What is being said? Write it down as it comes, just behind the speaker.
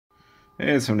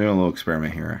Hey, so I'm doing a little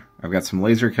experiment here. I've got some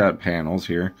laser cut panels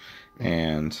here,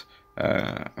 and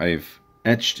I've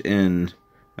etched in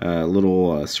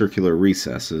little circular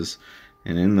recesses,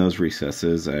 and in those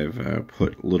recesses I've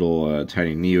put little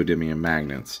tiny neodymium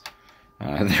magnets.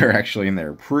 They're actually in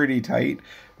there pretty tight.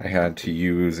 I had to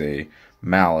use a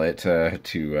mallet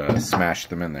to smash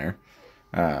them in there.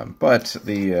 But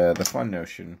the fun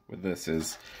notion with this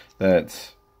is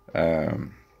that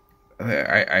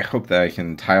I hope that I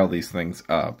can tile these things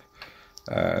up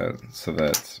so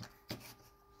that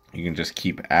you can just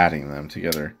keep adding them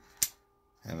together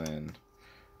and then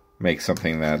make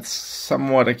something that's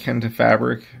somewhat akin to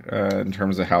fabric in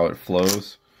terms of how it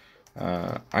flows.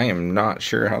 I am not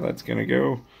sure how that's going to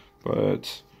go,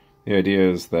 but the idea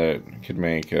is that you could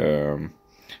make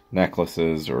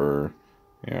necklaces or,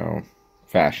 you know,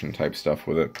 fashion type stuff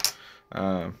with it.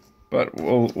 But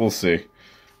we'll see.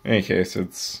 In any case,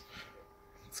 it's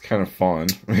kind of fun.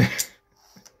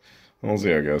 We'll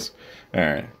see how it goes.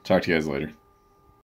 Alright, talk to you guys later.